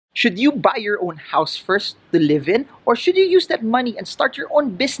Should you buy your own house first to live in, or should you use that money and start your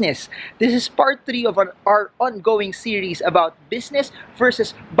own business? This is part 3 of our ongoing series about business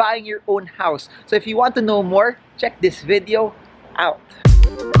versus buying your own house. So if you want to know more, check this video out.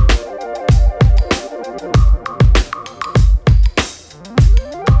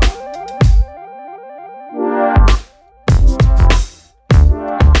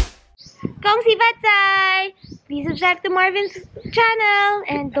 Kong si Batsai! Please subscribe to Marvin's channel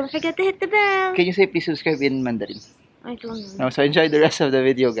and don't forget to hit the bell. Can you say please subscribe in Mandarin? I don't know. No, so enjoy the rest of the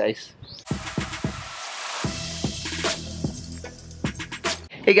video, guys.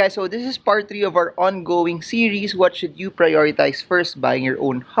 Hey guys, so this is part 3 of our ongoing series. What should you prioritize first, buying your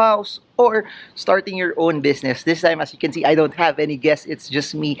own house or starting your own business? This time, as you can see, I don't have any guests. It's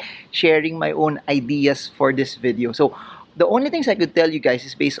just me sharing my own ideas for this video. So the only things I could tell you guys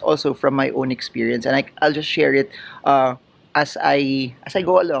is based also from my own experience, and I'll just share it as I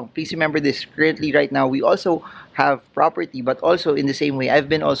go along. Please remember this. Currently, right now, we also have property, but also in the same way, I've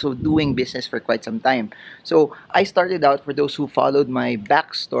been also doing business for quite some time. So I started out, for those who followed my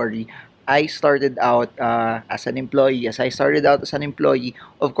backstory, I started out as an employee. As I started out as an employee,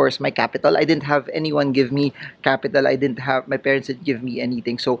 of course, my capital, I didn't have anyone give me capital. I didn't have, my parents didn't give me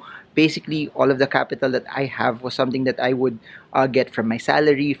anything. So basically, all of the capital that I have was something that I would get from my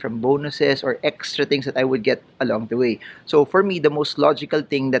salary, from bonuses, or extra things that I would get along the way. So for me, the most logical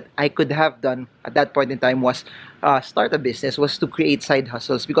thing that I could have done at that point in time was start a business, was to create side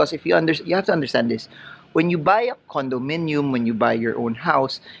hustles. Because if you you have to understand this. When you buy a condominium, when you buy your own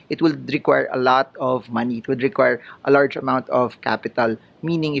house, it will require a lot of money. It would require a large amount of capital.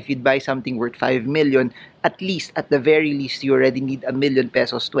 Meaning, if you'd buy something worth 5 million, at least, at the very least, you already need ₱1 million,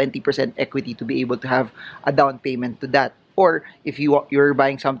 20% equity to be able to have a down payment to that. Or if you're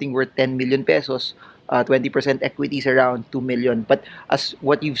buying something worth 10 million pesos, 20% equity is around 2 million. But as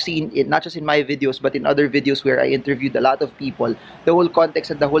what you've seen, not just in my videos, but in other videos where I interviewed a lot of people, the whole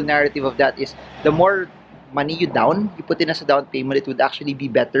context and the whole narrative of that is the more money you put in as a down payment, it would actually be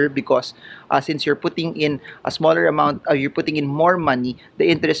better because since you're putting in a smaller amount, you're putting in more money, the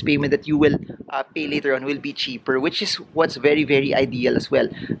interest payment that you will pay later on will be cheaper, which is what's very, very ideal as well.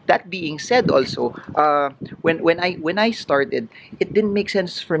 That being said, also, when I started, it didn't make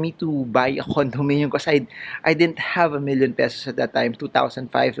sense for me to buy a condominium because I didn't have ₱1 million at that time.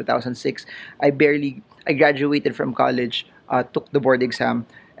 2005, 2006, I graduated from college, took the board exam,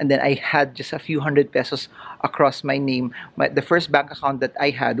 and then I had just a few hundred pesos across my name. The first bank account that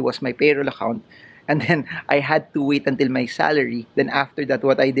I had was my payroll account, and then I had to wait until my salary. Then after that,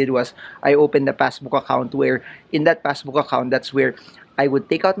 what I did was I opened a passbook account where in that passbook account, that's where I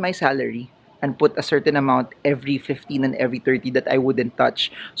would take out my salary and put a certain amount every 15 and every 30 that I wouldn't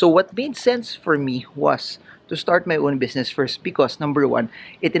touch. So what made sense for me was to start my own business first because number one,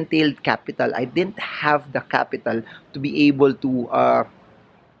 it entailed capital. I didn't have the capital to be able to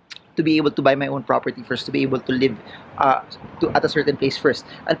buy my own property first, to be able to live at a certain place first.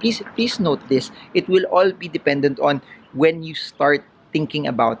 And please note this, it will all be dependent on when you start thinking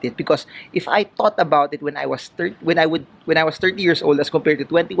about it. Because if I thought about it when I was 30 years old as compared to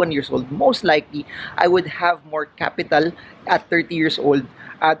 21 years old, most likely I would have more capital at 30 years old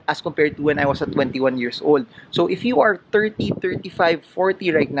as compared to when I was at 21 years old. So if you are 30, 35,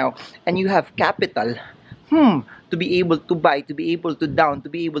 40 right now and you have capital, to be able to buy, to be able to down, to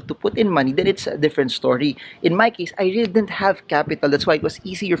be able to put in money, then it's a different story. In my case, I really didn't have capital. That's why it was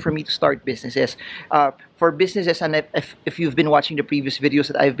easier for me to start businesses. For businesses, and if you've been watching the previous videos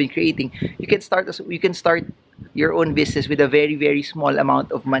that I've been creating, you can start your own business with a very, very small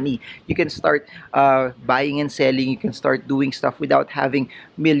amount of money. You can start buying and selling. You can start doing stuff without having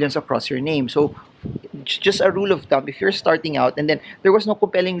millions across your name. So just a rule of thumb, if you're starting out, and then there was no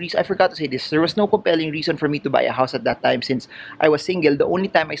compelling reason, I forgot to say this, there was no compelling reason for me to buy a house at that time since I was single. The only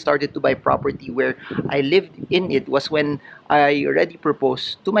time I started to buy property where I lived in it was when I already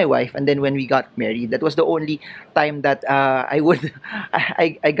proposed to my wife, and then when we got married. That was the only time that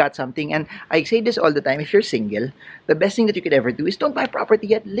I got something. And I say this all the time, if you're single, the best thing that you could ever do is don't buy property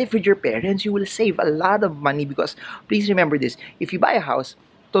yet, live with your parents. You will save a lot of money because please remember this, if you buy a house,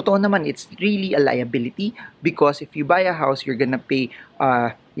 totoo naman, it's really a liability because if you buy a house, you're gonna pay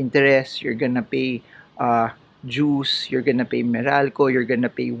interest, you're gonna pay juice, you're gonna pay Meralco, you're gonna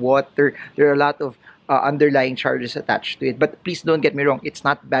pay water. There are a lot of underlying charges attached to it. But please don't get me wrong, it's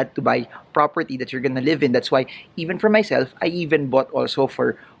not bad to buy property that you're gonna live in. That's why even for myself, I even bought also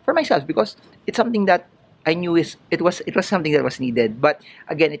for myself because it's something that I knew it was something that was needed. But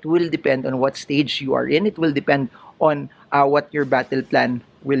again, it will depend on what stage you are in. It will depend on what your battle plan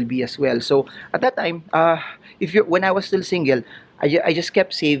will be as well. So at that time, when I was still single, I just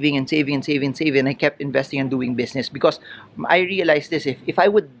kept saving and saving and saving and saving. I kept investing and doing business because I realized this: if I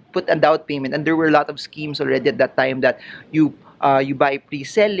would put a down payment, and there were a lot of schemes already at that time that you buy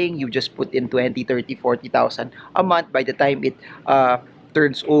pre-selling, you just put in 20, 30, 40,000 a month. By the time it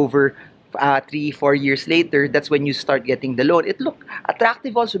turns over 3, 4 years later, that's when you start getting the loan. It looked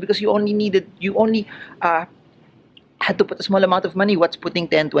attractive also because you only had to put a small amount of money. What's putting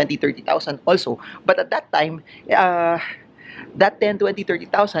 10, 20, 30,000 also? But at that time, that 10, 20,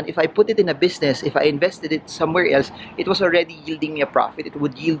 30,000, if I put it in a business, if I invested it somewhere else, it was already yielding me a profit. It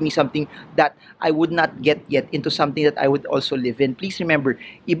would yield me something that I would not get yet into something that I would also live in. Please remember,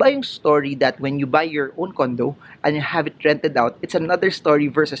 iba yung story that when you buy your own condo and you have it rented out, it's another story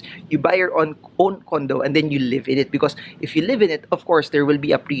versus you buy your own condo and then you live in it. Because if you live in it, of course, there will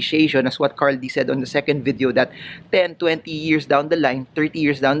be appreciation, as what Carl D said on the second video, that 10, 20 years down the line, 30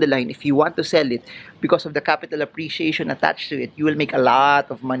 years down the line, if you want to sell it, because of the capital appreciation attached to it, you will make a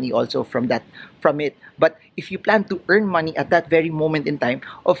lot of money also from it. But if you plan to earn money at that very moment in time,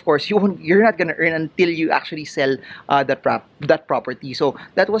 of course you're not gonna earn until you actually sell that property. So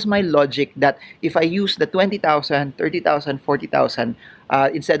that was my logic, that if I use the 20,000, 30,000, 40,000,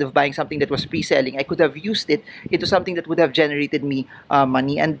 instead of buying something that was pre-selling, I could have used it into something that would have generated me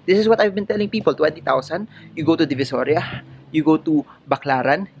money. And this is what I've been telling people: 20,000, you go to Divisoria, you go to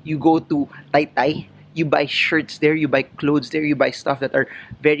Baclaran, you go to Taytay, you buy shirts there, you buy clothes there, you buy stuff that are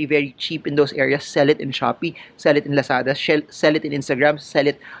very, very cheap in those areas, sell it in Shopee, sell it in Lazada, sell it in Instagram, sell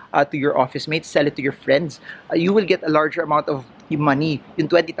it to your office mates, sell it to your friends. You will get a larger amount of money. Yung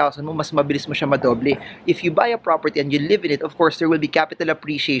 20,000 mo, mas mabilis mo siya madoble. If you buy a property and you live in it, of course, there will be capital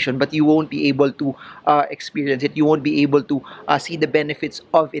appreciation, but you won't be able to experience it. You won't be able to see the benefits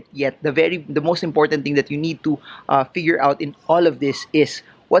of it yet. The most important thing that you need to figure out in all of this is,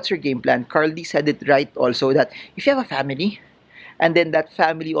 what's your game plan? Carl D said it right also, that if you have a family, and then that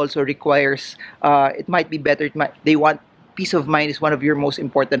family also requires, it might be better, they want peace of mind is one of your most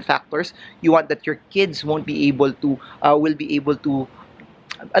important factors. You want that your kids will be able to,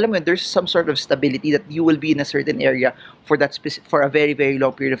 alam mo, there's some sort of stability, that you will be in a certain area for for a very, very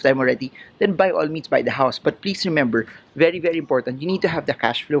long period of time already, then by all means buy the house. But please remember, very, very important, you need to have the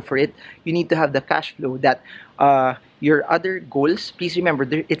cash flow for it. You need to have the cash flow that your other goals. Please remember,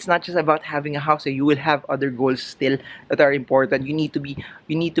 it's not just about having a house. You will have other goals still that are important. You need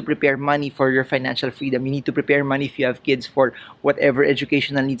to prepare money for your financial freedom. You need to prepare money if you have kids for whatever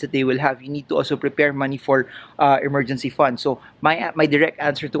educational needs that they will have. You need to also prepare money for emergency funds. So my direct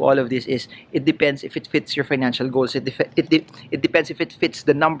answer to all of this is, it depends if it fits your financial goals. It depends if it fits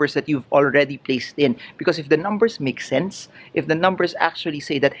the numbers that you've already placed in. Because if the numbers make sense, if the numbers actually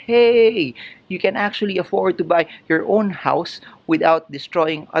say that, hey, you can actually afford to buy your own house without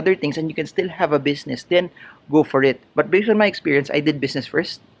destroying other things, and you can still have a business, then go for it. But based on my experience, I did business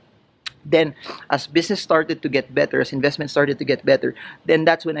first. Then, as business started to get better, as investment started to get better, then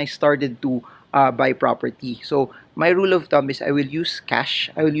that's when I started to buy property. So my rule of thumb is, I will use cash,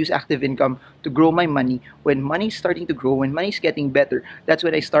 I will use active income to grow my money. When money is starting to grow, when money is getting better, that's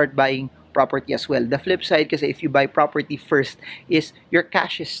when I start buying property as well. The flip side, kasi if you buy property first, is your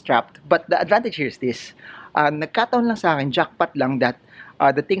cash is trapped. But the advantage here is this: nagkataon lang sa akin, jackpot lang, that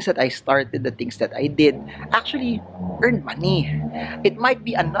the things that I started, the things that I did, actually earned money. It might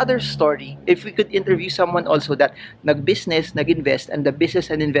be another story if we could interview someone also that nag-business, nag-invest, and the business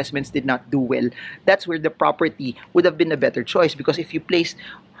and investments did not do well. That's where the property would have been a better choice, because if you placed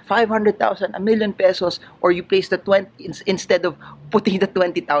 500,000, a million pesos, or you place the 20, instead of putting the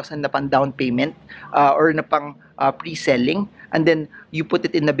 20,000 na pang down payment, or na pang pre-selling, and then you put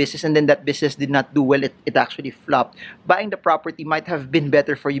it in the business, and then that business did not do well, it actually flopped. Buying the property might have been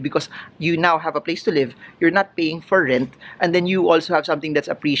better for you, because you now have a place to live, you're not paying for rent, and then you also have something that's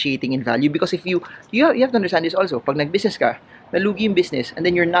appreciating in value. Because if you have to understand this also, pag nag-business ka, nalugi yung business, and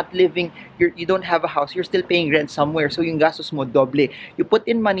then you're not living, you don't have a house, you're still paying rent somewhere, so yung gastos mo doble. You put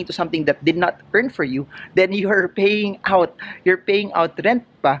in money to something that did not earn for you, then you're paying out rent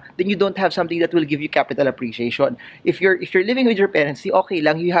pa, then you don't have something that will give you capital appreciation. If you're living with your parents, okay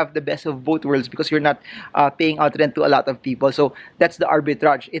lang, you have the best of both worlds, because you're not paying out rent to a lot of people. So that's the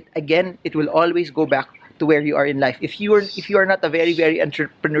arbitrage. It will always go back to where you are in life. If you are not a very, very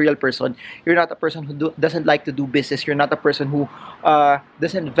entrepreneurial person, you're not a person who doesn't like to do business, you're not a person who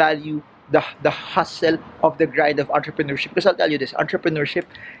doesn't value the hustle of the grind of entrepreneurship. Because I'll tell you this, entrepreneurship,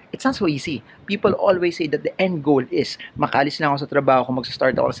 it's not so easy. People always say that the end goal is, makalis lang ako sa trabaho ko,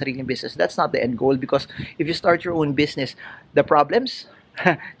 mag-start ako ng sariling business. That's not the end goal, because if you start your own business, the problems,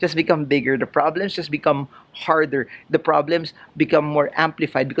 just become bigger. The problems just become harder. The problems become more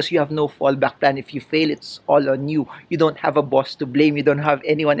amplified because you have no fallback plan. If you fail, it's all on you. You don't have a boss to blame. You don't have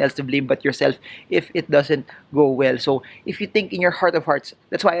anyone else to blame but yourself if it doesn't go well. So if you think in your heart of hearts,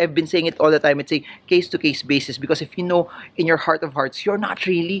 that's why I've been saying it all the time. It's a case to case basis, because if you know in your heart of hearts you're not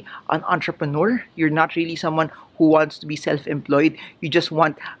really an entrepreneur, you're not really someone who wants to be self-employed, you just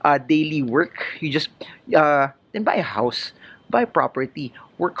want daily work, you just then buy a house, buy property,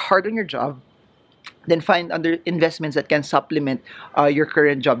 work hard on your job, then find other investments that can supplement your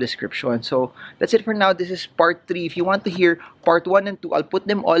current job description. So that's it for now. This is part 3. If you want to hear part 1 and 2, I'll put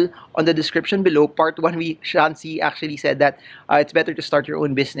them all on the description below. Part 1, Shansi actually said that it's better to start your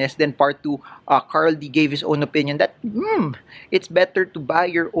own business. Then part 2, Carl D gave his own opinion that it's better to buy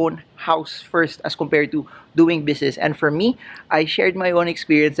your own house first as compared to doing business. And for me, I shared my own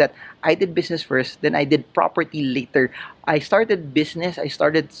experience that I did business first, then I did property later. I started business, I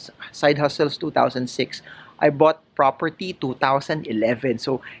started side hustles 2006. I bought property 2011.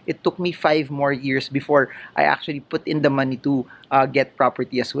 So it took me 5 more years before I actually put in the money to get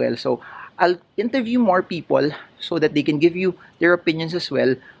property as well. So I'll interview more people so that they can give you their opinions as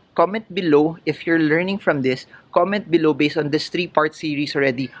well. Comment below if you're learning from this. Comment below based on this 3-part series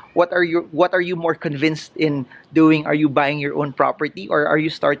already. What are you more convinced in doing? Are you buying your own property or are you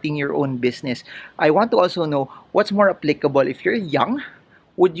starting your own business? I want to also know what's more applicable. If you're young,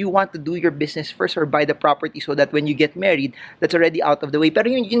 would you want to do your business first or buy the property so that when you get married, that's already out of the way? Pero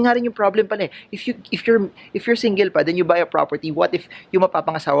yun nga rin yung problem pala eh. If you're single pa, then you buy a property. What if yung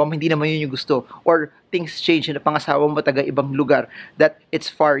mapapangasawa mo hindi naman yun yung gusto? Or things change na pangasawa mo taga ibang lugar, that it's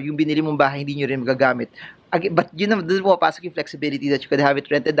far, yung binili mong bahay hindi nyo rin magagamit. But you know, doon pumapasok yung flexibility that you could have it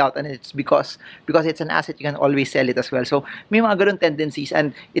rented out, and it's because it's an asset, you can always sell it as well. So may mga ganun tendencies,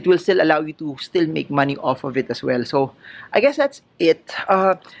 and it will still allow you to still make money off of it as well. So I guess that's it.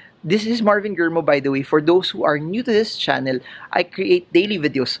 This is Marvin Germo, by the way. For those who are new to this channel, I create daily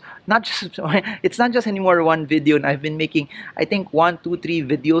videos. It's not just anymore one video. And I've been making, I think, 1, 2, 3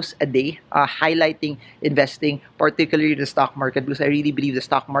 videos a day, highlighting investing, particularly the stock market, because I really believe the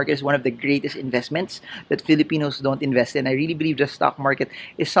stock market is one of the greatest investments that Filipinos don't invest in. I really believe the stock market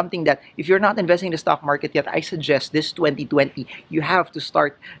is something that, if you're not investing in the stock market yet, I suggest this 2020, you have to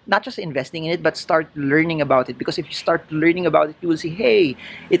start not just investing in it, but start learning about it. Because if you start learning about it, you will see, hey,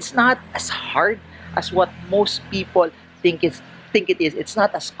 it's not as hard as what most people think it is. It's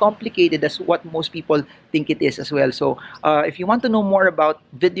not as complicated as what most people think it is as well. So if you want to know more about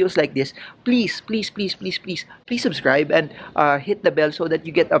videos like this, please subscribe and hit the bell so that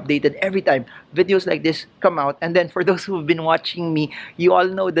you get updated every time videos like this come out. And then for those who've been watching me, you all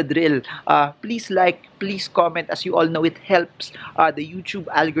know the drill. Please like, please comment. As you all know, it helps the YouTube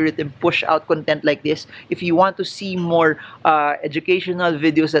algorithm push out content like this. If you want to see more educational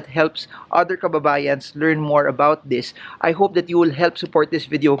videos that helps other kababayans learn more about this, I hope that you will help support this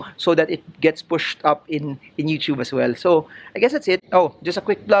video so that it gets pushed up in YouTube as well. So I guess that's it. Oh, just a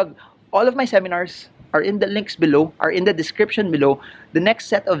quick plug. All of my seminars are in the links below, are in the description below. The next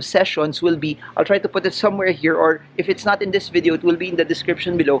set of sessions will be, I'll try to put it somewhere here, or if it's not in this video, it will be in the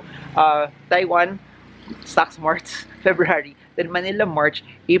description below. Taiwan, Stock Smarts, February. Then Manila, March.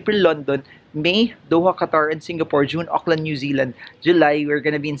 April, London. May, Doha, Qatar, and Singapore. June, Auckland, New Zealand. July, we're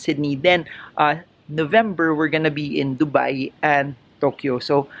gonna be in Sydney. Then November, we're gonna be in Dubai and Tokyo.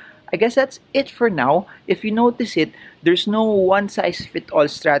 So I guess that's it for now. If you notice it, there's no one-size-fit-all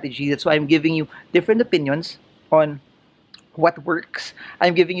strategy. That's why I'm giving you different opinions on what works.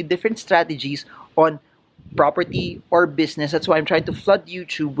 I'm giving you different strategies on property or business. That's why I'm trying to flood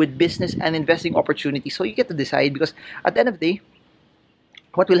YouTube with business and investing opportunities, so you get to decide. Because at the end of the day,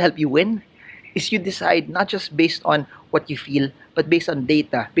 what will help you win is you decide not just based on what you feel, but based on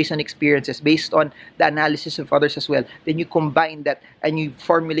data, based on experiences, based on the analysis of others as well. Then you combine that and you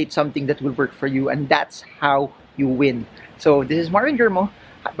formulate something that will work for you, and that's how you win. So this is Marvin Germo.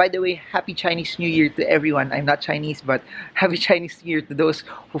 By the way, happy Chinese New Year to everyone. I'm not Chinese, but happy Chinese New Year to those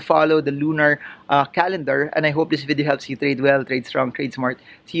who follow the lunar calendar. And I hope this video helps you trade well, trade strong, trade smart.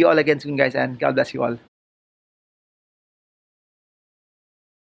 See you all again soon, guys, and God bless you all.